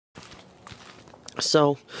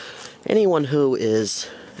So, anyone who is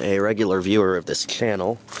a regular viewer of this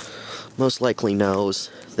channel most likely knows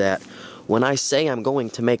that when I say I'm going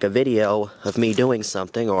to make a video of me doing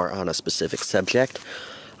something or on a specific subject,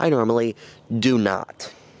 I normally do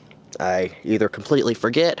not. I either completely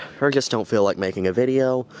forget or just don't feel like making a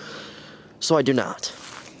video, so I do not.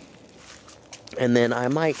 And then I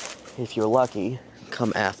might, if you're lucky,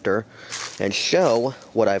 come after and show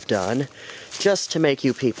what I've done just to make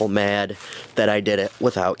you people mad that I did it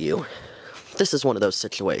without you. This is one of those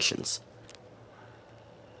situations.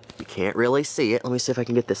 You can't really see it. Let me see if I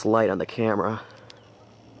can get this light on the camera.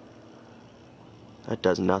 That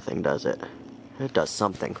does nothing, does it? It does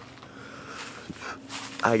something.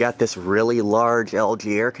 I got this really large LG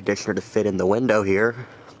air conditioner to fit in the window here.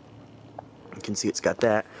 You can see it's got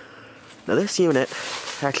that. Now this unit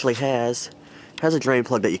actually has a drain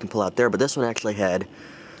plug that you can pull out there, but this one actually had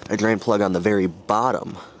a drain plug on the very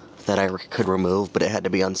bottom that I could remove, but it had to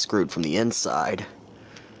be unscrewed from the inside.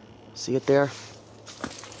 See it there?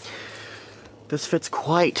 This fits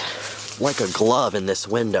quite like a glove in this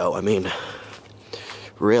window. I mean,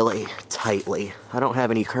 really tightly. I don't have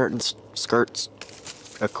any curtains, skirts,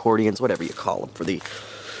 accordions, whatever you call them, for the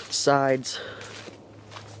sides.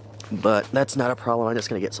 But that's not a problem. I'm just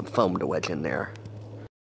going to get some foam to wedge in there.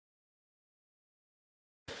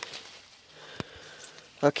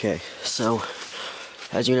 Okay, so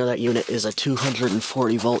as you know, that unit is a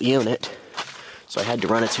 240 volt unit. So I had to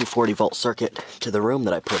run a 240 volt circuit to the room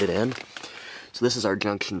that I put it in. So this is our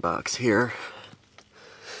junction box here.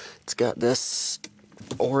 It's got this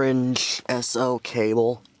orange SO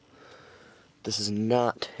cable. This is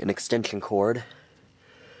not an extension cord.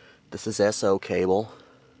 This is SO cable.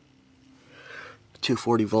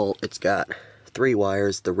 240 volt. It's got 3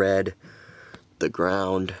 wires, the red, the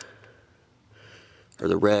ground, or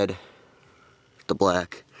the red, the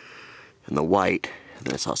black, and the white, and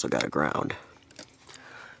then it's also got a ground.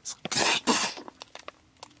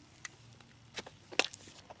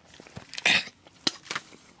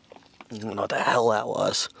 I don't know what the hell that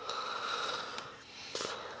was.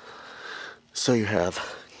 So you have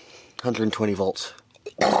 120 volts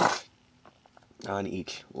on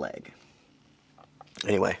each leg.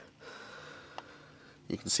 Anyway,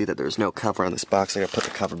 you can see that there's no cover on this box. I gotta put the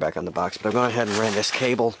cover back on the box, but I've gone ahead and ran this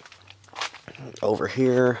cable over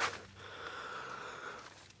here,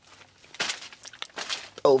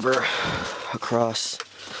 over across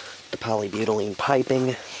the polybutylene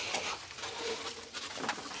piping.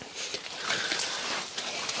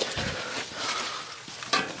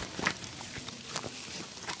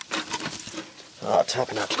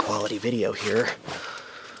 Top-notch quality video here.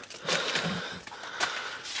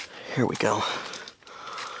 Here we go.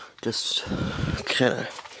 Just kind of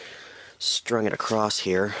strung it across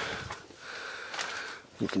here.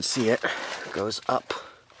 You can see it goes up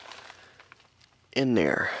in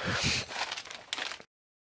there.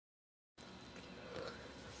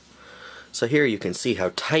 So here you can see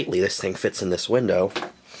how tightly this thing fits in this window.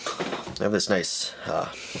 I have this nice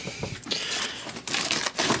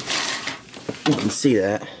you can see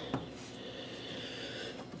that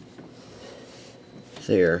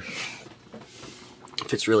there.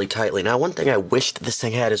 Fits really tightly. Now, one thing I wish that this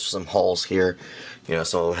thing had is some holes here. You know,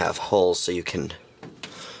 some of them have holes so you can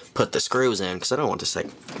put the screws in, because I don't want this like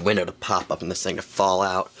window to pop up and this thing to fall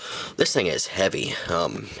out. This thing is heavy.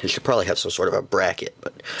 It should probably have some sort of a bracket,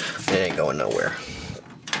 but it ain't going nowhere.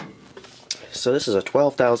 So this is a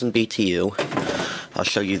 12,000 BTU. I'll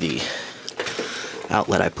show you the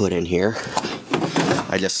outlet I put in here.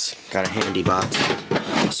 I just got a handy box,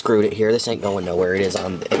 screwed it here. This ain't going nowhere. It is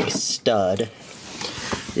on a stud.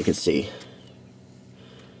 You can see.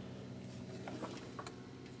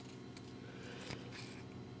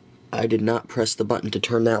 I did not press the button to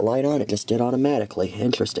turn that light on. It just did automatically.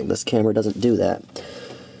 Interesting. This camera doesn't do that.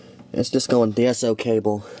 It's just going, the SO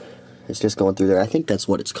cable, it's just going through there. I think that's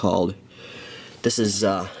what it's called. This is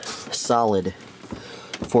solid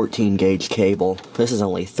 14 gauge cable. This is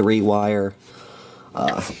only 3 wire.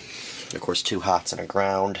 Of course, 2 hots and a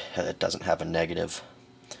ground. It doesn't have a negative.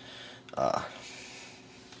 I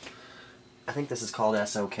think this is called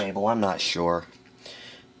SO cable. I'm not sure,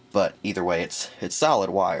 but either way, it's solid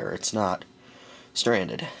wire. It's not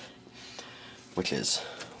stranded, which is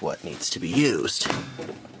what needs to be used.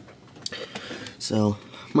 So,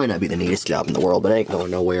 might not be the neatest job in the world, but it ain't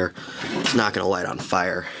going nowhere. It's not going to light on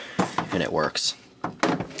fire, and it works.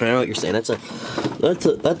 I know what you're saying. That's a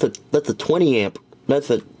 20 amp. That's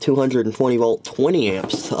a 220 volt 20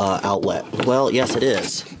 amps outlet. Well, yes, it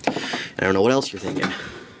is. I don't know what else you're thinking.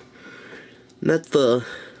 That's a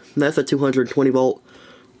 220 volt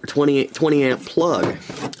or 20 amp plug.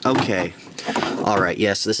 Okay. Alright,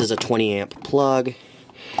 yes, this is a 20 amp plug.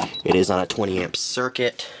 It is on a 20 amp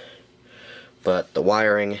circuit, but the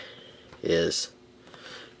wiring is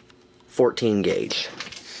 14 gauge.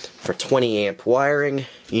 For 20 amp wiring,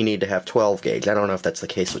 you need to have 12 gauge. I don't know if that's the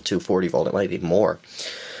case with 240 volt. It might be more.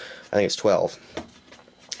 I think it's 12.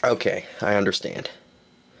 Okay, I understand.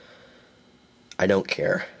 I don't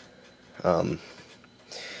care.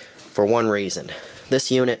 For one reason. This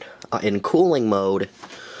unit, in cooling mode,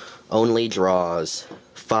 only draws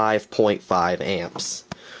 5.5 amps.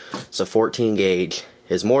 So 14 gauge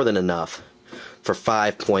is more than enough for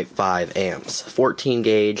 5.5 amps. 14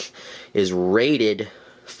 gauge is rated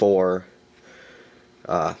for,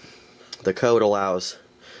 the code allows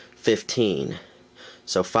 15.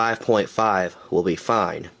 So 5.5 will be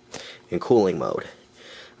fine in cooling mode.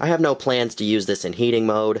 I have no plans to use this in heating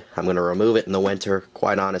mode. I'm going to remove it in the winter.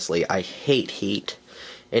 Quite honestly, I hate heat.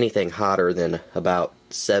 Anything hotter than about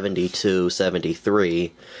 72,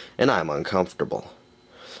 73, and I'm uncomfortable.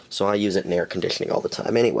 So I use it in air conditioning all the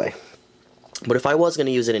time anyway. But if I was going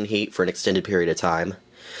to use it in heat for an extended period of time,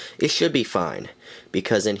 it should be fine.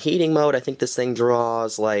 Because in heating mode, I think this thing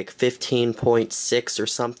draws like 15.6 or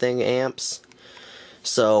something amps.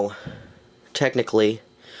 So, technically,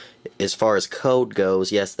 as far as code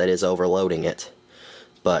goes, yes, that is overloading it.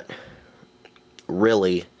 But,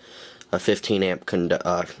 really, a 15 amp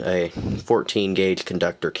a 14 gauge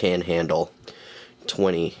conductor can handle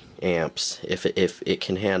 20 amps. If it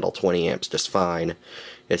can handle 20 amps just fine.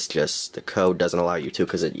 It's just the code doesn't allow you to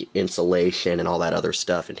because of insulation and all that other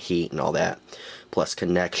stuff and heat and all that. Plus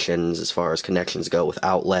connections, as far as connections go with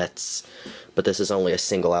outlets. But this is only a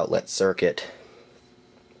single outlet circuit.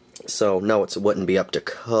 So no, it wouldn't be up to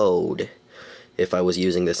code if I was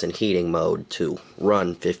using this in heating mode to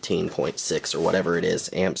run 15.6 or whatever it is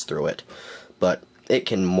amps through it. But it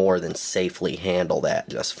can more than safely handle that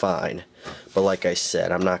just fine. But like I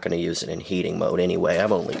said, I'm not going to use it in heating mode anyway.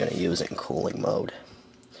 I'm only going to use it in cooling mode.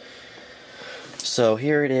 So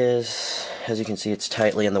here it is. As you can see, it's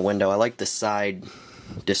tightly in the window. I like the side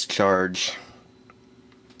discharge.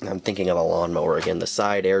 I'm thinking of a lawnmower again. The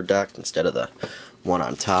side air duct instead of the one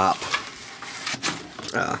on top.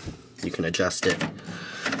 You can adjust it.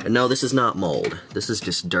 And no, this is not mold. This is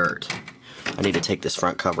just dirt. I need to take this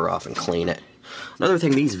front cover off and clean it. Another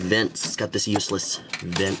thing, these vents, it's got this useless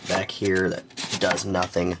vent back here that does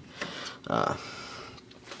nothing. You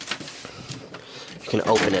can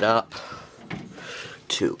open it up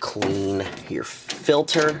to clean your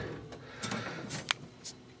filter.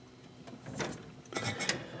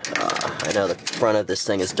 I know the front of this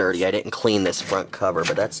thing is dirty. I didn't clean this front cover,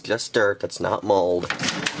 but that's just dirt. That's not mold.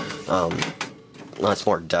 Well, it's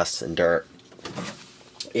more dust than dirt.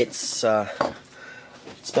 It's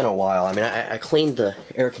been a while. I mean, I cleaned the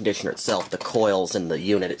air conditioner itself, the coils and the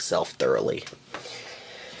unit itself thoroughly.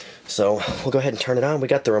 So, we'll go ahead and turn it on. We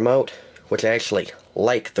got the remote, which I actually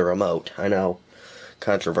like the remote. I know,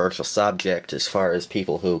 controversial subject as far as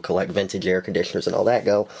people who collect vintage air conditioners and all that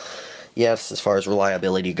go. Yes, as far as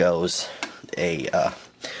reliability goes, a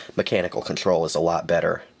mechanical control is a lot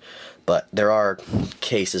better. But there are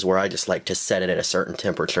cases where I just like to set it at a certain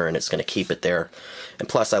temperature and it's going to keep it there. And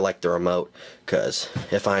plus I like the remote because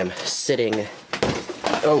if I'm sitting... if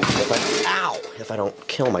I don't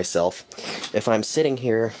kill myself. If I'm sitting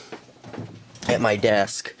here at my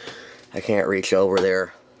desk, I can't reach over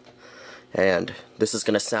there. And this is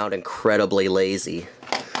going to sound incredibly lazy.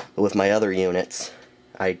 But with my other units,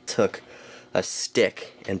 I took a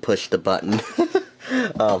stick and pushed the button.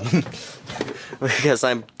 Because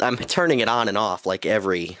I'm turning it on and off like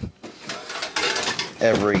every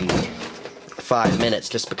 5 minutes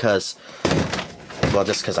just because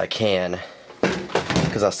I can.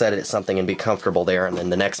 Because I'll set it at something and be comfortable there, and then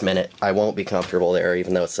the next minute I won't be comfortable there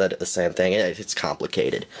even though it's set at the same thing. It's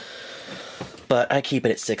complicated. But I keep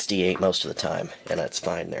it at 68 most of the time, and that's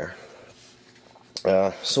fine there.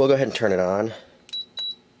 So we'll go ahead and turn it on.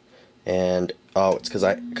 And, oh, it's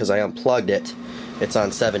because I unplugged it. It's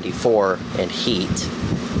on 74 and heat.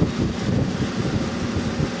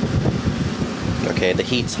 Okay, the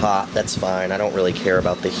heat's hot, that's fine. I don't really care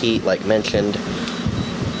about the heat, like mentioned.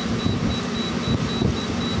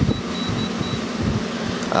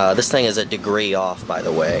 This thing is a degree off, by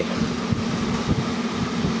the way.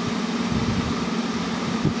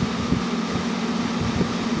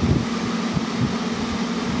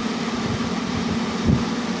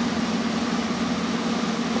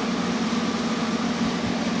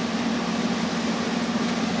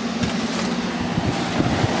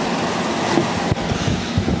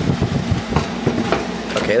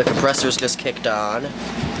 Okay, the compressor's just kicked on.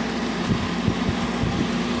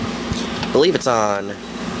 I believe it's on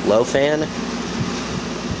low fan.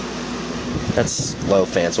 That's low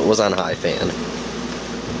fan, so it was on high fan.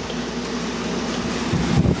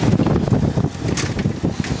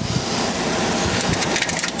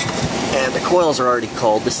 And the coils are already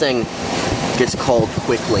cold. This thing gets cold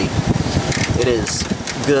quickly. It is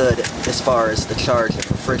good as far as the charge of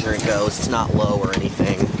refrigerant goes. It's not low or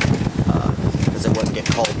anything, because it wouldn't get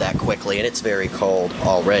cold that quickly, and it's very cold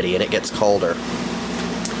already, and it gets colder.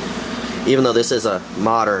 Even though this is a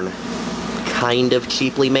modern, kind of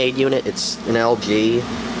cheaply made unit, it's an LG,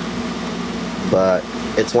 but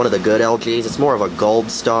it's one of the good LGs. It's more of a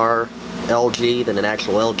Gold Star LG than an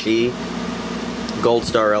actual LG. Gold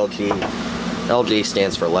Star LG. LG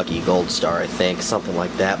stands for Lucky Gold Star, I think, something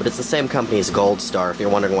like that. But it's the same company as Gold Star. If you're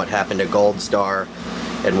wondering what happened to Gold Star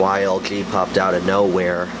and why LG popped out of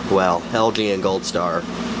nowhere, well, LG and Gold Star,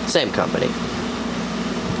 same company.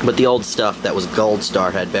 But the old stuff that was Gold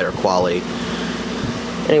Star had better quality.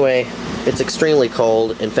 Anyway, it's extremely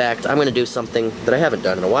cold. In fact, I'm going to do something that I haven't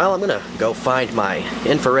done in a while. I'm going to go find my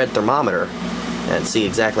infrared thermometer and see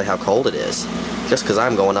exactly how cold it is. Just because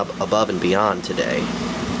I'm going up above and beyond today.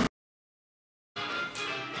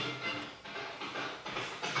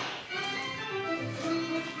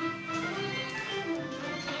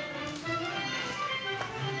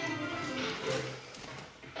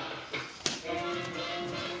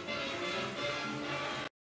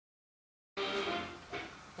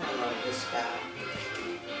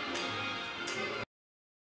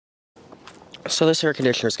 So this air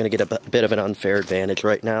conditioner is going to get a bit of an unfair advantage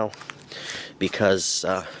right now because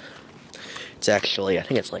it's actually, I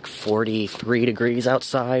think it's like 43 degrees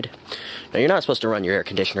outside. Now you're not supposed to run your air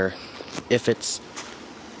conditioner if it's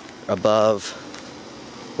above,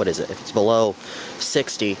 what is it, if it's below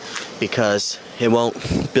 60, because it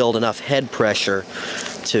won't build enough head pressure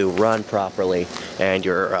to run properly and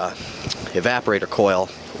your evaporator coil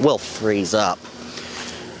will freeze up.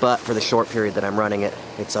 But for the short period that I'm running it,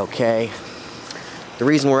 it's okay. The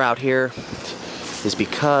reason we're out here is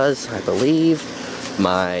because I believe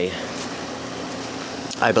my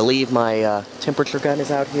temperature gun is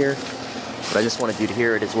out here, but I just wanted you to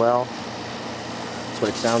hear it as well. That's what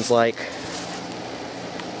it sounds like.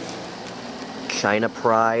 China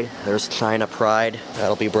Pride. There's China Pride.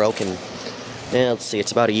 That'll be broken. Yeah, let's see,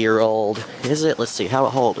 it's about a year old. Is it? Let's see, how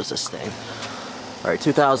old is this thing? Alright,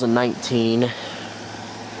 2019.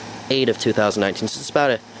 8 of 2019.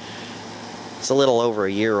 So it's a little over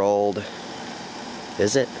a year old.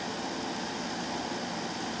 Is it?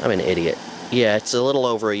 I'm an idiot. Yeah, it's a little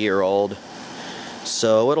over a year old.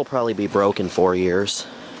 So it'll probably be broken 4 years.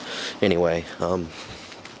 Anyway,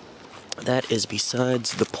 that is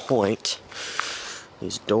besides the point.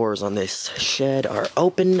 These doors on this shed are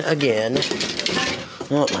open again.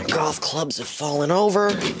 Oh, my golf clubs have fallen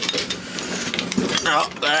over. Oh,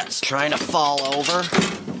 that's trying to fall over.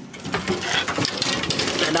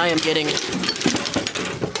 And I am getting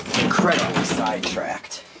incredibly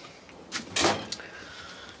sidetracked.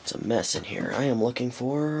 It's a mess in here. I am looking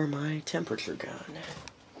for my temperature gun.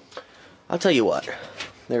 I'll tell you what.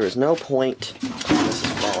 There is no point. This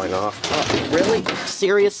is falling off. Oh, really?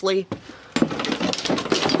 Seriously?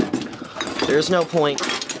 There's no point.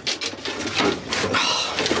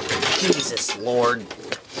 Oh, Jesus Lord.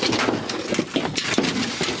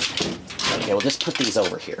 Okay, we'll just put these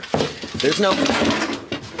over here. There's no point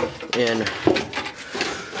in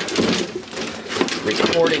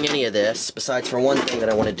recording any of this, besides for one thing that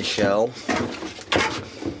I wanted to show.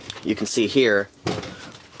 You can see here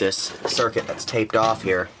this circuit that's taped off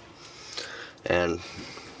here. And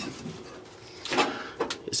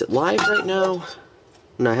is it live right now?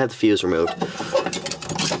 No, I had the fuse removed.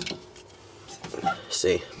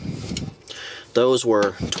 See, those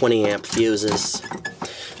were 20 amp fuses.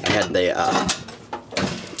 I had the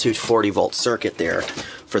 240 volt circuit there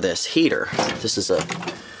for this heater. This is a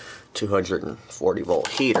 240 volt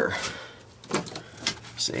heater.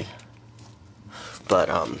 See, but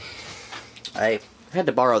I had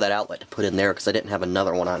to borrow that outlet to put in there because I didn't have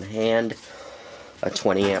another one on hand. A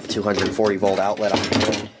 20 amp 240 volt outlet on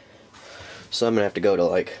hand. So I'm gonna have to go to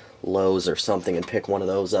like Lowe's or something and pick one of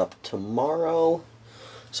those up tomorrow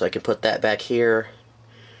so I can put that back here.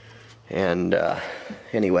 And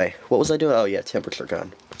anyway, what was I doing? Oh yeah, temperature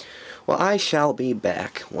gun. Well, I shall be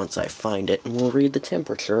back once I find it, and we'll read the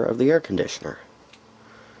temperature of the air conditioner.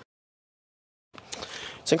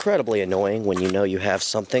 It's incredibly annoying when you know you have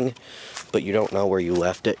something, but you don't know where you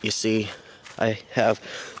left it. You see, I have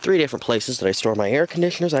 3 different places that I store my air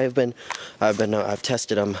conditioners. I've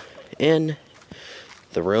tested them in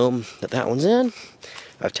the room that one's in.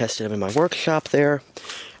 I've tested them in my workshop there,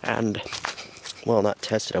 and, well, not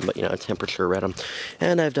tested them, but, you know, temperature read them.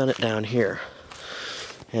 And I've done it down here.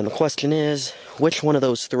 And the question is, which one of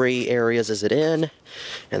those three areas is it in?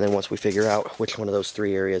 And then once we figure out which one of those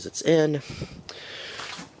three areas it's in,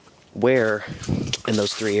 where in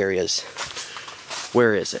those three areas,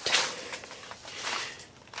 where is it?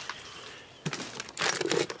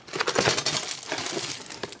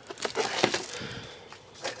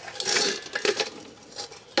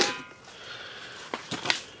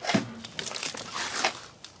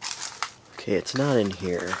 Okay, it's not in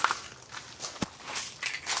here.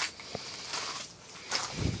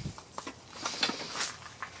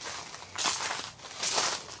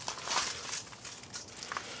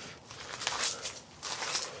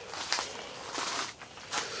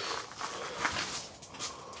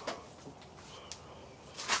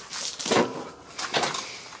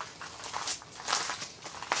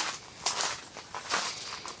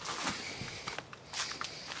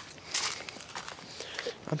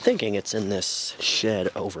 I'm thinking it's in this shed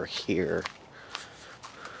over here.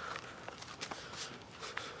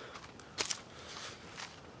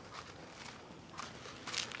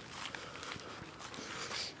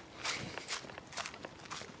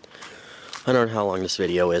 I don't know how long this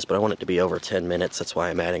video is, but I want it to be over 10 minutes. That's why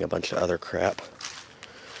I'm adding a bunch of other crap.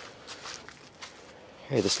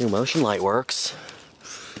 Hey, this new motion light works.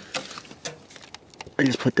 I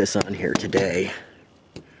just put this on here today.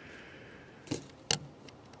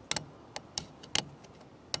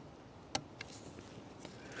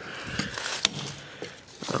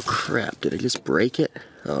 Oh crap, did I just break it?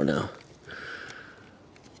 Oh no.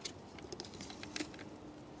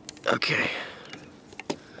 Okay.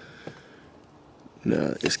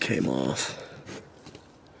 No, it just came off.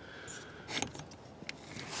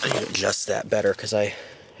 I need to adjust that better because it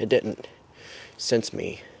didn't sense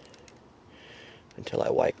me until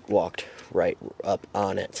I walked right up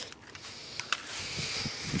on it.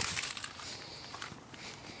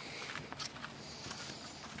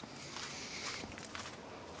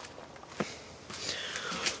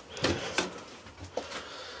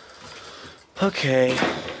 Okay,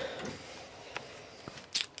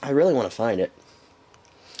 I really want to find it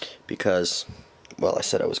because, well, I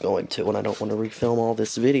said I was going to, and I don't want to refilm all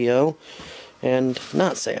this video and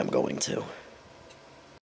not say I'm going to.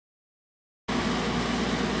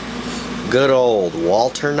 Good old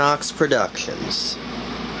Walter Knox Productions.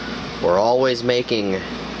 We're always making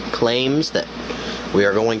claims that we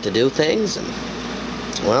are going to do things, and,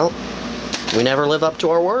 well, we never live up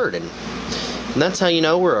to our word, and that's how you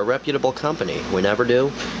know we're a reputable company. We never do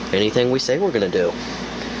anything we say we're going to do.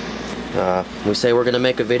 We say we're going to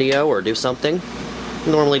make a video or do something.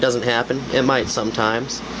 Normally doesn't happen. It might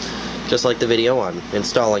sometimes. Just like the video on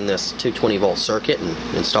installing this 220 volt circuit and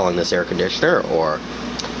installing this air conditioner, or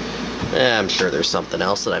I'm sure there's something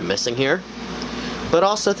else that I'm missing here. But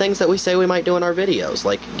also things that we say we might do in our videos,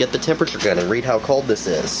 like get the temperature gun and read how cold this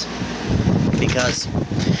is. Because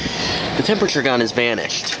the temperature gun has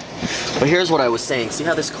vanished. But here's what I was saying. See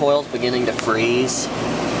how this coil's beginning to freeze?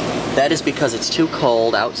 That is because it's too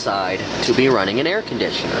cold outside to be running an air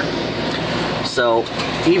conditioner. So,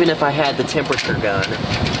 even if I had the temperature gun,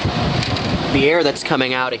 the air that's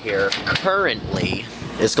coming out of here currently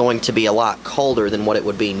is going to be a lot colder than what it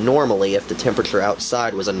would be normally if the temperature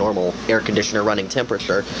outside was a normal air conditioner running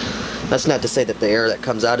temperature. That's not to say that the air that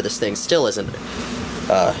comes out of this thing still isn't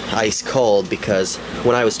ice cold, because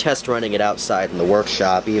when I was test running it outside in the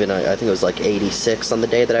workshop, even I think it was like 86 on the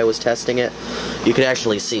day that I was testing it, you could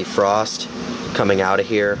actually see frost coming out of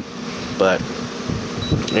here. But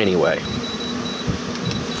anyway,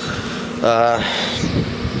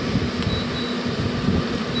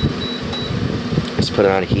 let's put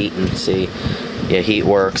it on heat and see. Yeah, heat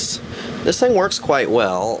works. This thing works quite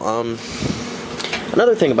well.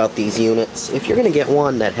 Another thing about these units, if you're gonna get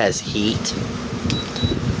one that has heat,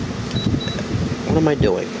 what am I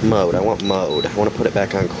doing? Mode. I want mode. I want to put it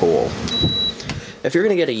back on cool. If you're going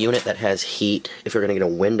to get a unit that has heat, if you're going to get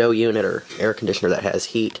a window unit or air conditioner that has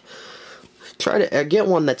heat, try to get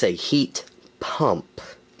one that's a heat pump.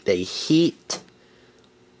 A heat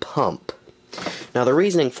pump. Now the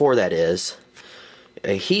reasoning for that is,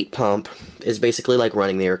 a heat pump is basically like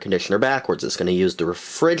running the air conditioner backwards. It's going to use the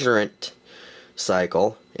refrigerant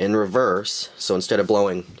cycle in reverse, so instead of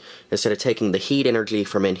taking the heat energy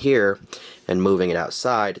from in here and moving it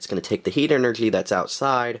outside, it's going to take the heat energy that's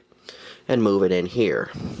outside and move it in here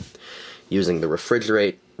using the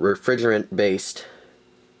refrigerant-based,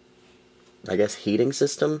 I guess, heating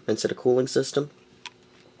system instead of cooling system.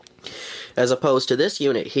 As opposed to this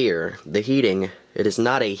unit here, the heating, it is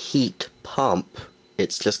not a heat pump,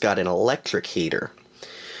 it's just got an electric heater.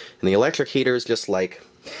 And the electric heater is just like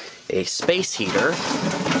a space heater,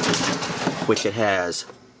 which it has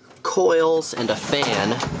coils and a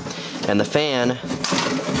fan, and the fan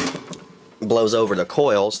blows over the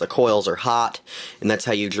coils. The coils are hot, and that's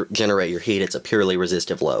how you generate your heat. It's a purely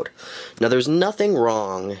resistive load. Now, there's nothing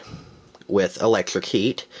wrong with electric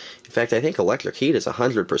heat. In fact, I think electric heat is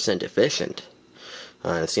 100% efficient.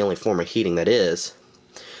 It's the only form of heating that is.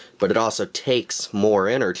 But it also takes more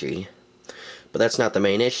energy. But that's not the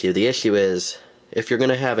main issue. The issue is, if you're going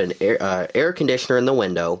to have an air conditioner in the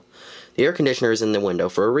window, the air conditioner is in the window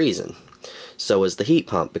for a reason. So is the heat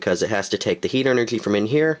pump, because it has to take the heat energy from in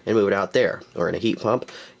here and move it out there. Or in a heat pump,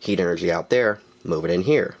 heat energy out there, move it in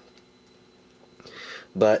here.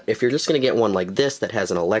 But if you're just going to get one like this that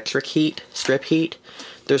has an electric heat, strip heat,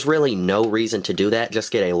 there's really no reason to do that.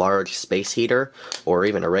 Just get a large space heater, or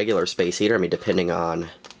even a regular space heater, I mean, depending on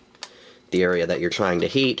the area that you're trying to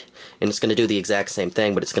heat. And it's going to do the exact same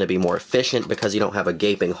thing, but it's going to be more efficient because you don't have a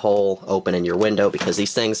gaping hole open in your window, because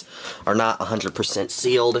these things are not 100%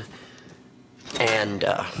 sealed. And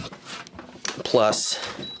plus,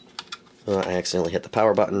 I accidentally hit the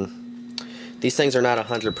power button. These things are not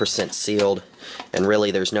 100% sealed, and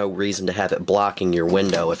really there's no reason to have it blocking your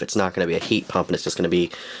window if it's not going to be a heat pump and it's just going to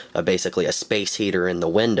be basically a space heater in the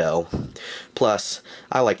window. Plus,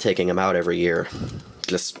 I like taking them out every year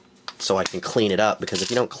just so I can clean it up, because if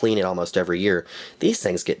you don't clean it almost every year, these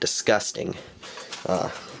things get disgusting.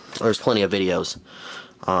 There's plenty of videos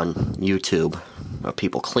on YouTube of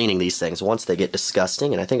people cleaning these things once they get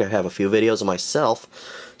disgusting, and I think I have a few videos of myself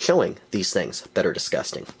showing these things that are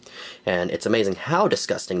disgusting. And it's amazing how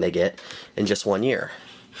disgusting they get in just 1 year.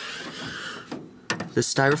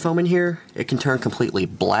 This styrofoam in here, it can turn completely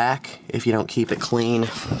black if you don't keep it clean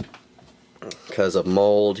because of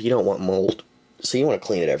mold. You don't want mold, so you want to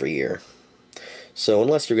clean it every year. So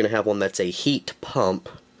unless you're going to have one that's a heat pump,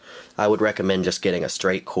 I would recommend just getting a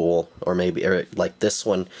straight cool, or maybe, or like this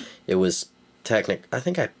one, it was I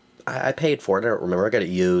think I paid for it, I don't remember, I got it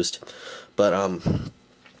used, but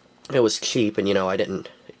it was cheap, and you know, I didn't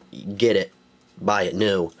buy it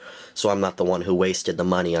new, so I'm not the one who wasted the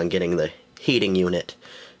money on getting the heating unit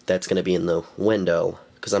that's going to be in the window,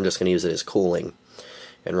 because I'm just going to use it as cooling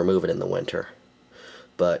and remove it in the winter.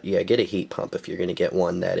 But yeah, get a heat pump if you're going to get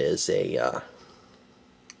one that is a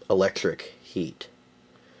electric heat.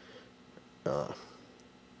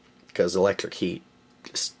 Because electric heat,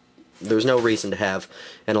 there's no reason to have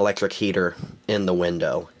an electric heater in the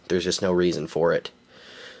window. There's just no reason for it.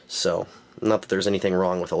 So, not that there's anything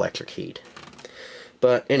wrong with electric heat.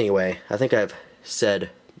 But anyway, I think I've said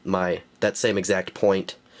that same exact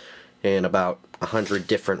point in about 100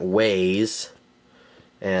 different ways,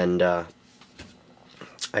 and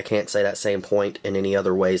I can't say that same point in any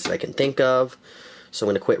other ways that I can think of. So I'm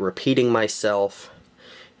going to quit repeating myself.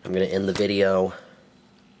 I'm going to end the video.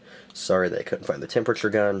 Sorry that I couldn't find the temperature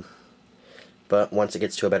gun, but once it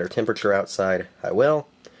gets to a better temperature outside, I will.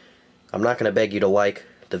 I'm not going to beg you to like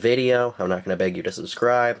the video. I'm not going to beg you to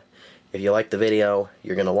subscribe. If you like the video,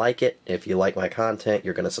 you're going to like it. If you like my content,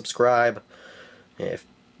 you're going to subscribe. If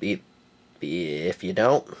you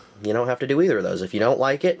don't have to do either of those. If you don't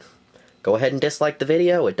like it, go ahead and dislike the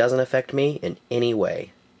video. It doesn't affect me in any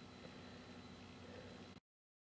way.